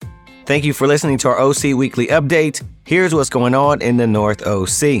Thank you for listening to our OC Weekly Update. Here's what's going on in the North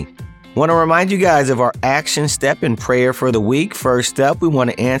OC. Want to remind you guys of our action step in prayer for the week. First up, we want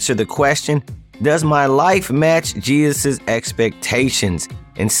to answer the question, does my life match Jesus' expectations?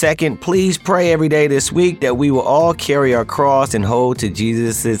 And second, please pray every day this week that we will all carry our cross and hold to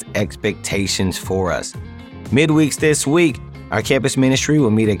Jesus' expectations for us. Midweeks this week, our campus ministry will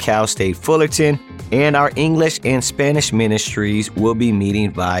meet at Cal State Fullerton, and our English and Spanish ministries will be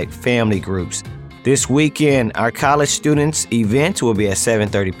meeting by family groups. This weekend, our college students event will be at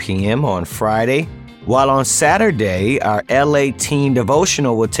 7:30 p.m. on Friday, while on Saturday, our LA Teen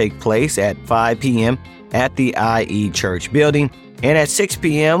Devotional will take place at 5 p.m. at the IE Church building, and at 6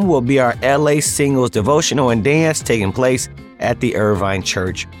 p.m. will be our LA Singles Devotional and Dance taking place at the Irvine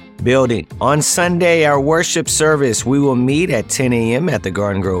Church building. On Sunday, our worship service, we will meet at 10 a.m. at the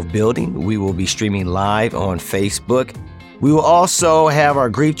Garden Grove building. We will be streaming live on Facebook. We will also have our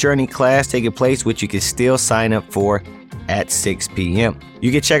Grief Journey class taking place, which you can still sign up for at 6 p.m.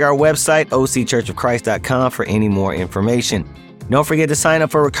 You can check our website, occhurchofchrist.com, for any more information. Don't forget to sign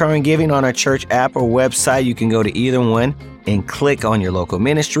up for recurring giving on our church app or website. You can go to either one and click on your local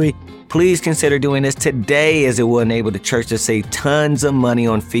ministry. Please consider doing this today, as it will enable the church to save tons of money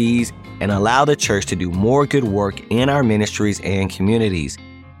on fees and allow the church to do more good work in our ministries and communities.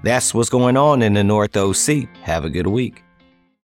 That's what's going on in the North OC. Have a good week.